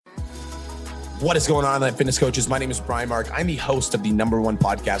What is going on, online fitness coaches? My name is Brian Mark. I'm the host of the #1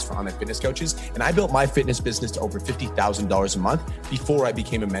 podcast for online fitness coaches, and I built my fitness business to over $50,000 a month before I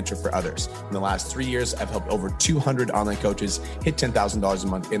became a mentor for others. In the last 3 years, I've helped over 200 online coaches hit $10,000 a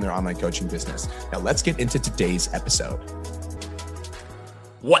month in their online coaching business. Now, let's get into today's episode.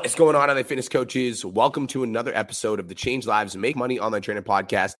 What is going on, online fitness coaches? Welcome to another episode of the Change Lives and Make Money Online Trainer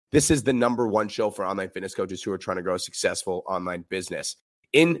Podcast. This is the #1 show for online fitness coaches who are trying to grow a successful online business.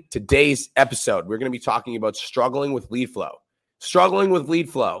 In today's episode, we're going to be talking about struggling with lead flow. Struggling with lead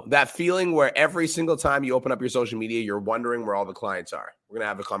flow, that feeling where every single time you open up your social media, you're wondering where all the clients are. We're going to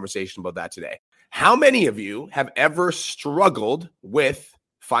have a conversation about that today. How many of you have ever struggled with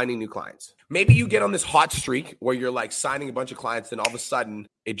finding new clients? Maybe you get on this hot streak where you're like signing a bunch of clients and all of a sudden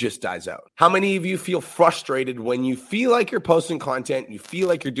it just dies out. How many of you feel frustrated when you feel like you're posting content, you feel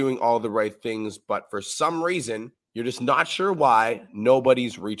like you're doing all the right things, but for some reason, you're just not sure why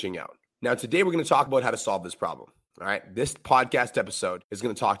nobody's reaching out? Now, today we're going to talk about how to solve this problem. All right. This podcast episode is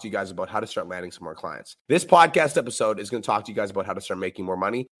going to talk to you guys about how to start landing some more clients. This podcast episode is going to talk to you guys about how to start making more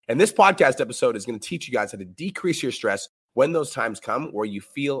money. And this podcast episode is going to teach you guys how to decrease your stress when those times come where you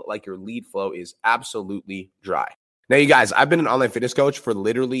feel like your lead flow is absolutely dry. Now, you guys, I've been an online fitness coach for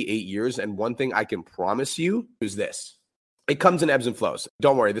literally 8 years. And one thing I can promise you is this. It comes in ebbs and flows.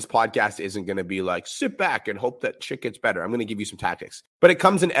 Don't worry, this podcast isn't going to be like, sit back and hope that shit gets better. I'm going to give you some tactics. But it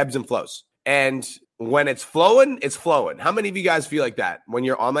comes in ebbs and flows. And when it's flowing, it's flowing. How many of you guys feel like that? When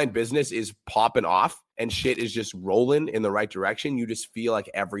your online business is popping off and shit is just rolling in the right direction, you just feel like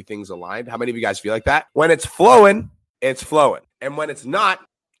everything's aligned. How many of you guys feel like that? When it's flowing, it's flowing. And when it's not,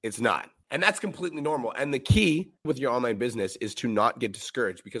 it's not. And that's completely normal. And the key with your online business is to not get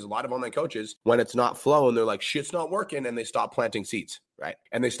discouraged, because a lot of online coaches, when it's not flowing, they're like, shit's not working. And they stop planting seeds, right?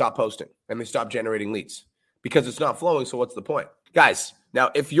 And they stop posting and they stop generating leads because it's not flowing. So what's the point? Guys,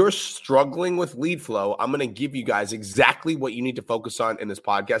 now, if you're struggling with lead flow, I'm going to give you guys exactly what you need to focus on in this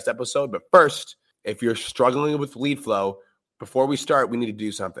podcast episode. But first, if you're struggling with lead flow, before we start, we need to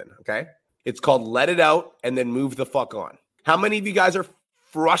do something, okay? It's called let it out and then move the fuck on. How many of you guys are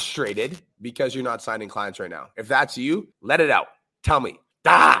frustrated because you're not signing clients right now? If that's you, let it out. Tell me,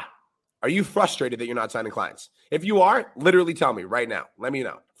 are you frustrated that you're not signing clients? If you are, literally tell me right now. Let me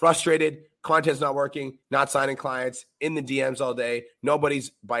know. Frustrated, content's not working, not signing clients, in the DMs all day,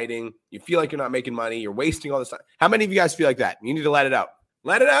 nobody's biting, you feel like you're not making money, you're wasting all this time. How many of you guys feel like that? You need to let it out.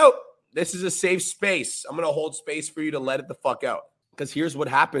 Let it out. This is a safe space. I'm going to hold space for you to let it the fuck out. Because here's what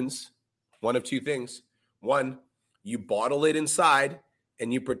happens. One of two things. One, you bottle it inside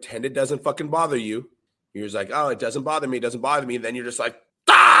and you pretend it doesn't fucking bother you. You're just like, oh, it doesn't bother me. It doesn't bother me. Then you're just like,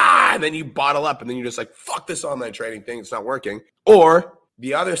 and then you bottle up and then you're just like, fuck this online trading thing. It's not working. Or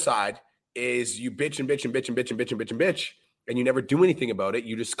the other side is you bitch and bitch and bitch and bitch and bitch and bitch and bitch, and you never do anything about it.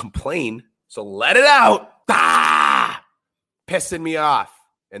 You just complain. So let it out. Pissing me off.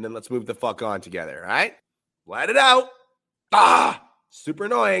 And then let's move the fuck on together. All right. Let it out. Super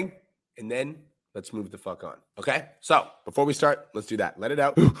annoying. And then let's move the fuck on. Okay. So before we start, let's do that. Let it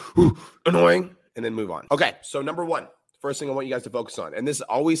out. Annoying. And then move on. Okay. So #1, first thing I want you guys to focus on. And this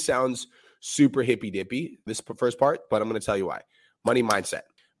always sounds super hippy dippy, this first part, but I'm going to tell you why. Money mindset.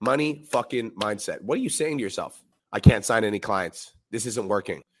 Money fucking mindset. What are you saying to yourself? I can't sign any clients. This isn't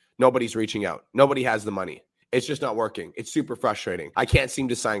working. Nobody's reaching out. Nobody has the money. It's just not working. It's super frustrating. I can't seem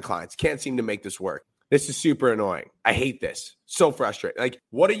to sign clients. Can't seem to make this work. This is super annoying. I hate this. So frustrating. Like,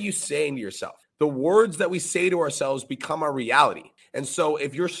 what are you saying to yourself? The words that we say to ourselves become our reality. And so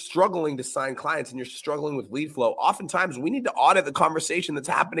if you're struggling to sign clients and you're struggling with lead flow, oftentimes we need to audit the conversation that's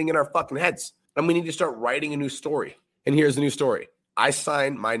happening in our fucking heads. And we need to start writing a new story. And here's the new story. I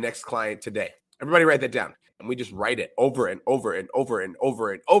signed my next client today. Everybody write that down. And we just write it over and over and over and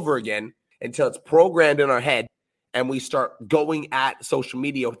over and over again until it's programmed in our head and we start going at social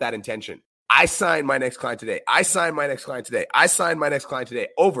media with that intention. I signed my next client today. I signed my next client today. I signed my next client today,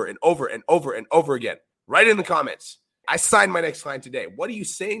 over and over and over and over again. Write in the comments. I signed my next client today. What are you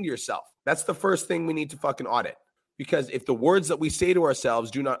saying to yourself? That's the first thing we need to fucking audit. Because if the words that we say to ourselves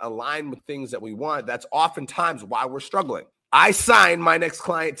do not align with things that we want, that's oftentimes why we're struggling. I signed my next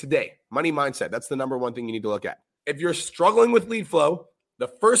client today. Money mindset. That's the #1 thing you need to look at. If you're struggling with lead flow, the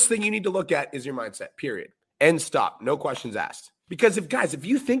first thing you need to look at is your mindset, period. End stop. No questions asked. Because if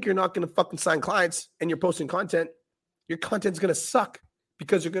you think you're not going to fucking sign clients and you're posting content, your content's going to suck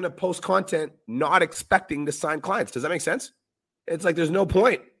because you're going to post content not expecting to sign clients. Does that make sense? It's like there's no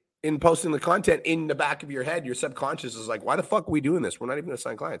point in posting the content in the back of your head. Your subconscious is like, why the fuck are we doing this? We're not even going to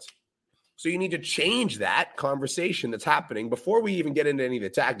sign clients. So you need to change that conversation that's happening before we even get into any of the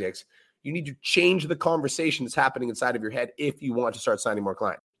tactics. You need to change the conversation that's happening inside of your head if you want to start signing more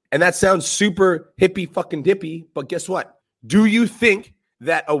clients. And that sounds super hippie fucking dippy, but guess what? Do you think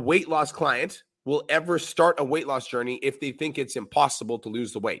that a weight loss client will ever start a weight loss journey if they think it's impossible to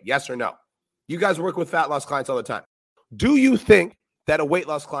lose the weight? Yes or no? You guys work with fat loss clients all the time. Do you think that a weight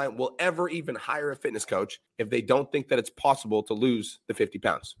loss client will ever even hire a fitness coach if they don't think that it's possible to lose the 50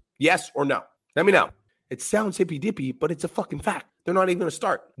 pounds? Yes or no? Let me know. It sounds hippy dippy, but it's a fucking fact. They're not even going to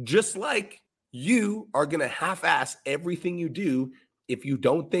start. Just like you are going to half-ass everything you do if you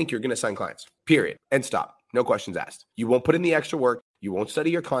don't think you're going to sign clients, period. And stop. No questions asked. You won't put in the extra work. You won't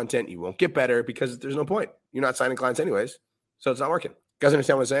study your content. You won't get better because there's no point. You're not signing clients anyways, so it's not working. You guys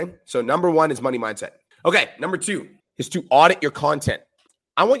understand what I'm saying? So number one is money mindset. Okay, number two is to audit your content.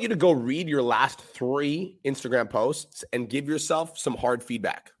 I want you to go read your last 3 Instagram posts and give yourself some hard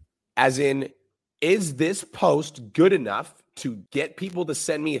feedback. As in, is this post good enough to get people to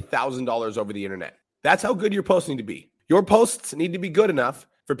send me $1,000 over the internet? That's how good your posts need to be. Your posts need to be good enough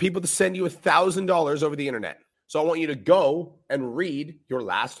for people to send you $1,000 over the internet. So I want you to go and read your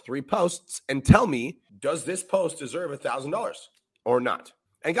last 3 posts and tell me, does this post deserve $1,000 or not?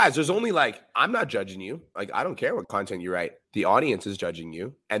 And guys, there's only I'm not judging you. I don't care what content you write. The audience is judging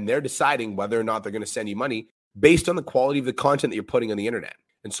you, and they're deciding whether or not they're going to send you money based on the quality of the content that you're putting on the internet.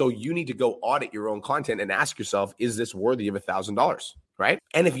 And so you need to go audit your own content and ask yourself, is this worthy of $1,000? Right?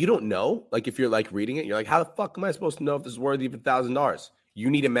 And if you don't know, if you're reading it, you're like, how the fuck am I supposed to know if this is worthy of $1,000? You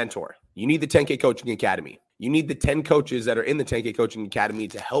need a mentor. You need the 10K Coaching Academy. You need the 10 coaches that are in the 10K Coaching Academy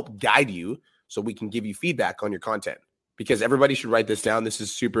to help guide you so we can give you feedback on your content. Because everybody should write this down. This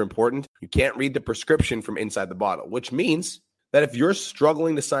is super important. You can't read the prescription from inside the bottle, which means that if you're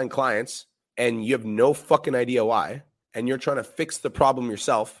struggling to sign clients and you have no fucking idea why, and you're trying to fix the problem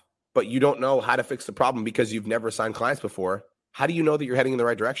yourself, but you don't know how to fix the problem because you've never signed clients before, how do you know that you're heading in the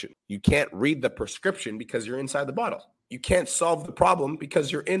right direction? You can't read the prescription because you're inside the bottle. You can't solve the problem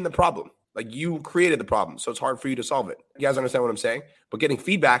because you're in the problem. You created the problem, so it's hard for you to solve it. You guys understand what I'm saying? But getting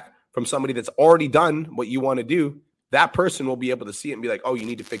feedback from somebody that's already done what you want to do, that person will be able to see it and be like, oh, you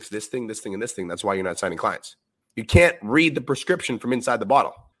need to fix this thing, and this thing. That's why you're not signing clients. You can't read the prescription from inside the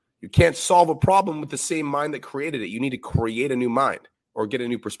bottle. You can't solve a problem with the same mind that created it. You need to create a new mind or get a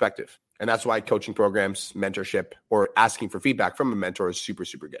new perspective. And that's why coaching programs, mentorship, or asking for feedback from a mentor is super,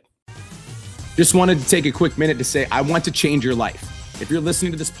 super good. Just wanted to take a quick minute to say, I want to change your life. If you're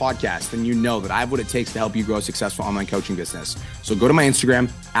listening to this podcast, then you know that I have what it takes to help you grow a successful online coaching business. So go to my Instagram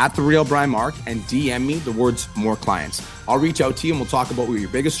 @TheRealBrianMark and DM me the words more clients. I'll reach out to you and we'll talk about what your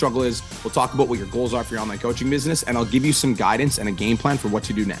biggest struggle is. We'll talk about what your goals are for your online coaching business, and I'll give you some guidance and a game plan for what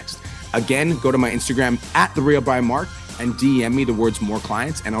to do next. Again, go to my Instagram @TheRealBrianMark and DM me the words more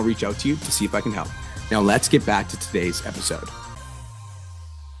clients, and I'll reach out to you to see if I can help. Now let's get back to today's episode.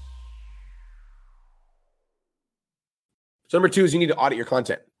 So number 2 is you need to audit your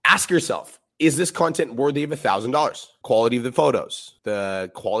content. Ask yourself, is this content worthy of $1,000? Quality of the photos, the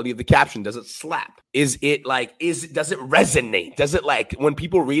quality of the caption, does it slap? Does it resonate? Does it when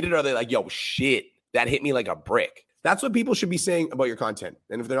people read it, are they like, yo, shit, that hit me like a brick? That's what people should be saying about your content.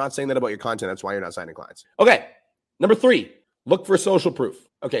 And if they're not saying that about your content, that's why you're not signing clients. Okay, number 3, look for social proof.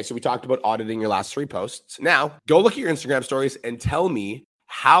 Okay, so we talked about auditing your last 3 posts. Now, go look at your Instagram stories and tell me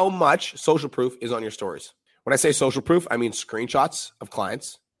how much social proof is on your stories. When I say social proof, I mean screenshots of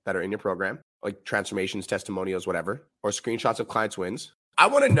clients that are in your program, like transformations, testimonials, whatever, or screenshots of clients' wins. I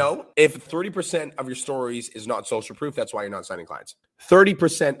want to know if 30% of your stories is not social proof, that's why you're not signing clients.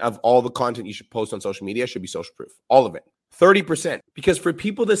 30% of all the content you should post on social media should be social proof. All of it. 30%. Because for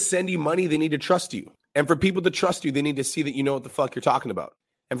people to send you money, they need to trust you. And for people to trust you, they need to see that you know what the fuck you're talking about.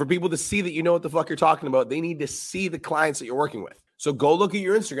 And for people to see that you know what the fuck you're talking about, they need to see the clients that you're working with. So go look at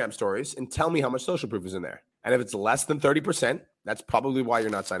your Instagram stories and tell me how much social proof is in there. And if it's less than 30%, that's probably why you're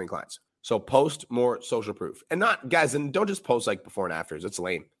not signing clients. So post more social proof. And don't just post before and afters. It's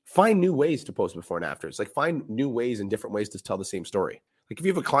lame. Find new ways to post before and afters. Find new ways and different ways to tell the same story. If you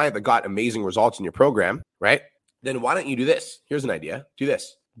have a client that got amazing results in your program, right? Then why don't you do this? Here's an idea. Do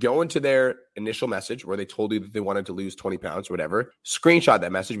this. Go into their initial message where they told you that they wanted to lose 20 pounds or whatever. Screenshot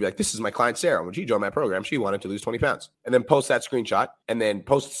that message. Be like, this is my client, Sarah. When she joined my program, she wanted to lose 20 pounds. And then post that screenshot and then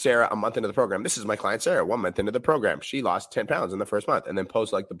post Sarah a month into the program. This is my client, Sarah. 1 month into the program, she lost 10 pounds in the first month. And then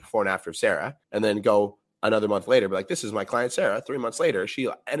post the before and after of Sarah. And then go another month later, be like, this is my client, Sarah. 3 months later, she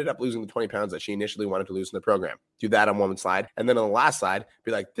ended up losing the 20 pounds that she initially wanted to lose in the program. Do that on one slide. And then on the last slide,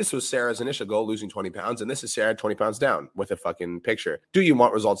 be like, this was Sarah's initial goal, losing 20 pounds. And this is Sarah 20 pounds down with a fucking picture. Do you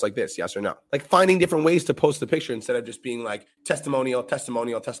want results like this? Yes or no? Finding different ways to post the picture instead of just being testimonial.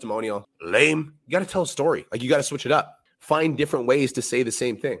 Lame. You got to tell a story. You got to switch it up. Find different ways to say the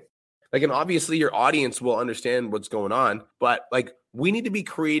same thing. Like, and obviously your audience will understand what's going on, but like we need to be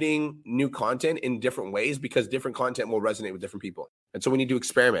creating new content in different ways because different content will resonate with different people. And so we need to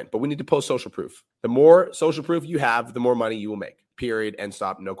experiment, but we need to post social proof. The more social proof you have, the more money you will make. Period. End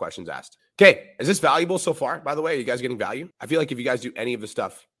stop. No questions asked. Okay. Is this valuable so far? By the way, are you guys getting value? I feel like if you guys do any of the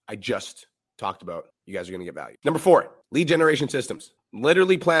stuff I just talked about, you guys are going to get value. Number 4, lead generation systems.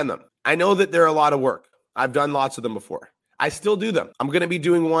 Literally plan them. I know that they're a lot of work. I've done lots of them before. I still do them. I'm going to be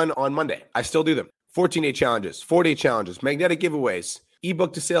doing one on Monday. I still do them. 14-day challenges, 4-day challenges, magnetic giveaways,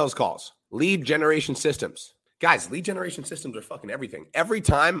 ebook to sales calls, lead generation systems. Guys, lead generation systems are fucking everything. Every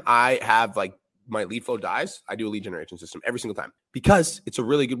time I have like my lead flow dies, I do a lead generation system every single time because it's a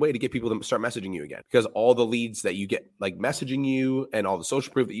really good way to get people to start messaging you again. Because all the leads that you get like messaging you and all the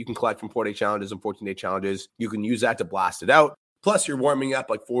social proof that you can collect from 4-day challenges and 14-day challenges, you can use that to blast it out. Plus you're warming up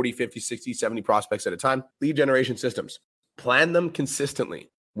like 40, 50, 60, 70 prospects at a time. Lead generation systems. Plan them consistently.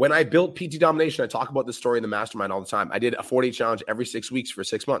 When I built PT Domination, I talk about this story in the mastermind all the time. I did a 4-day challenge every 6 weeks for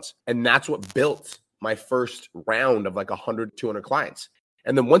 6 months. And that's what built my first round of like 100, 200 clients.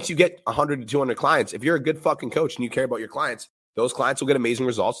 And then once you get 100 to 200 clients, if you're a good fucking coach and you care about your clients, those clients will get amazing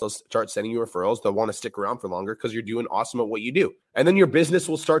results. They'll start sending you referrals. They'll want to stick around for longer because you're doing awesome at what you do. And then your business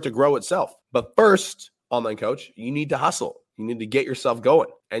will start to grow itself. But first, online coach, you need to hustle. You need to get yourself going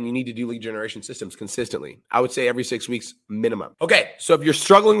and you need to do lead generation systems consistently. I would say every 6 weeks minimum. Okay. So if you're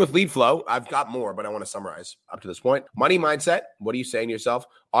struggling with lead flow, I've got more, but I want to summarize up to this point. Money mindset. What are you saying to yourself?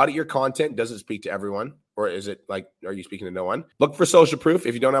 Audit your content. Does it speak to everyone? Or is it like, are you speaking to no one? Look for social proof.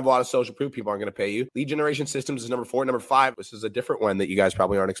 If you don't have a lot of social proof, people aren't going to pay you. Lead generation systems is number 4. Number 5, this is a different one that you guys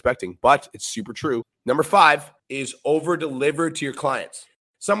probably aren't expecting, but it's super true. Number 5 is over deliver to your clients.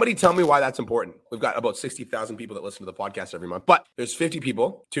 Somebody tell me why that's important. We've got about 60,000 people that listen to the podcast every month, but there's 50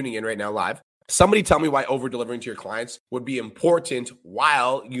 people tuning in right now live. Somebody tell me why over delivering to your clients would be important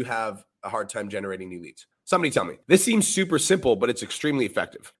while you have a hard time generating new leads. Somebody tell me. This seems super simple, but it's extremely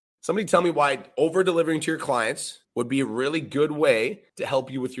effective. Somebody tell me why over delivering to your clients would be a really good way to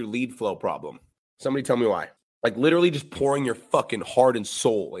help you with your lead flow problem. Somebody tell me why. Like literally just pouring your fucking heart and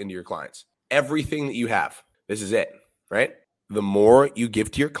soul into your clients. Everything that you have. This is it, right? The more you give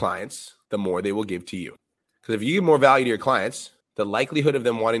to your clients, the more they will give to you. Because if you give more value to your clients, the likelihood of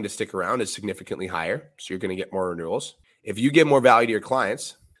them wanting to stick around is significantly higher. So you're going to get more renewals. If you give more value to your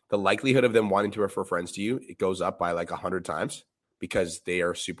clients, the likelihood of them wanting to refer friends to you, it goes up by like 100 times because they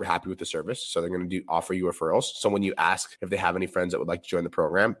are super happy with the service. So they're going to offer you referrals. So when you ask if they have any friends that would like to join the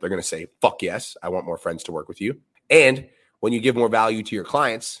program, they're going to say, fuck yes, I want more friends to work with you. And when you give more value to your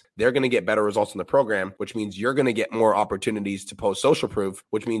clients, they're going to get better results in the program, which means you're going to get more opportunities to post social proof,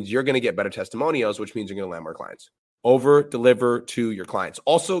 which means you're going to get better testimonials, which means you're going to land more clients. Over deliver to your clients.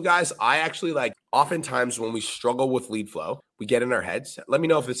 Also, guys, I actually like oftentimes when we struggle with lead flow, we get in our heads. Let me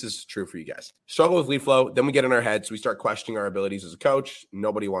know if this is true for you guys. Struggle with lead flow, then we get in our heads. We start questioning our abilities as a coach.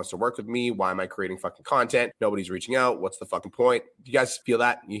 Nobody wants to work with me. Why am I creating fucking content? Nobody's reaching out. What's the fucking point? Do you guys feel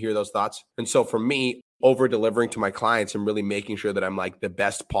that? You hear those thoughts? And so for me, over delivering to my clients and really making sure that I'm like the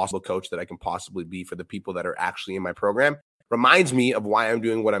best possible coach that I can possibly be for the people that are actually in my program reminds me of why I'm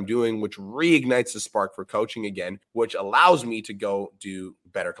doing what I'm doing, which reignites the spark for coaching again, which allows me to go do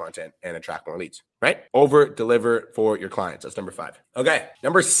better content and attract more leads, right? Over deliver for your clients. That's number 5. Okay.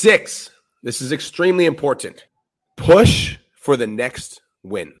 Number 6, this is extremely important. Push for the next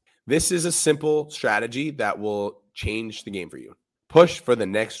win. This is a simple strategy that will change the game for you. Push for the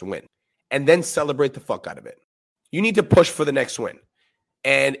next win and then celebrate the fuck out of it. You need to push for the next win.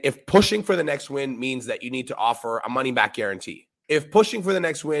 And if pushing for the next win means that you need to offer a money back guarantee, if pushing for the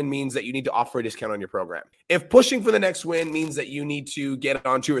next win means that you need to offer a discount on your program, if pushing for the next win means that you need to get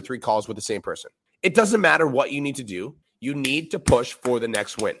on 2 or 3 calls with the same person, it doesn't matter what you need to do. You need to push for the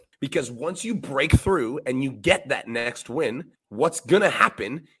next win. Because once you break through and you get that next win, what's going to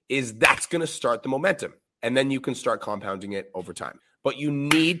happen is that's going to start the momentum. And then you can start compounding it over time. But you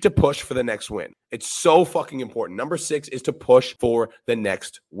need to push for the next win. It's so fucking important. Number 6 is to push for the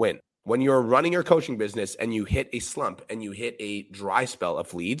next win. When you're running your coaching business and you hit a slump and you hit a dry spell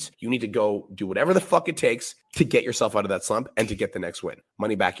of leads, you need to go do whatever the fuck it takes to get yourself out of that slump and to get the next win.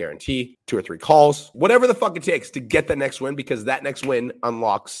 Money back guarantee, 2 or 3 calls, whatever the fuck it takes to get the next win, because that next win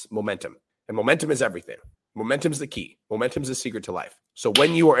unlocks momentum. And momentum is everything. Momentum is the key. Momentum is the secret to life. So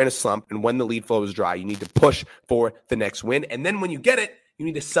when you are in a slump and when the lead flow is dry, you need to push for the next win. And then when you get it, you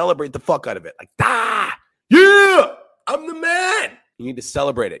need to celebrate the fuck out of it. Like, yeah, I'm the man. You need to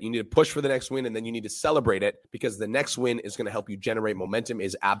celebrate it. You need to push for the next win, and then you need to celebrate it because the next win is going to help you generate momentum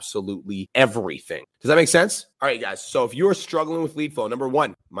is absolutely everything. Does that make sense? All right, guys. So if you're struggling with lead flow, number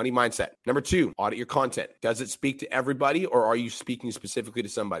one, money mindset. Number two, audit your content. Does it speak to everybody or are you speaking specifically to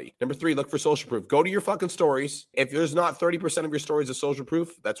somebody? Number three, look for social proof. Go to your fucking stories. If there's not 30% of your stories as social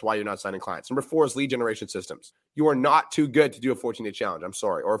proof, that's why you're not signing clients. Number four is lead generation systems. You are not too good to do a 14-day challenge. I'm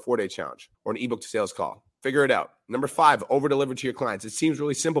sorry, or a 4-day challenge or an ebook to sales call. Figure it out. Number five, over-deliver to your clients. It seems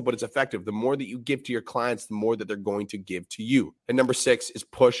really simple, but it's effective. The more that you give to your clients, the more that they're going to give to you. And number six is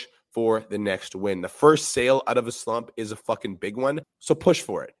push for the next win. The first sale out of a slump is a fucking big one. So push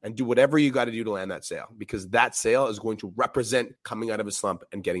for it and do whatever you got to do to land that sale because that sale is going to represent coming out of a slump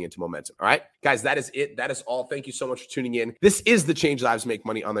and getting into momentum. All right, guys, that is it. That is all. Thank you so much for tuning in. This is the Change Lives Make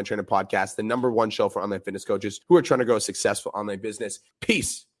Money Online Trainer Podcast, the number one show for online fitness coaches who are trying to grow a successful online business.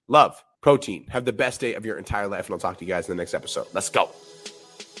 Peace, love, protein. Have the best day of your entire life. And I'll talk to you guys in the next episode. Let's go.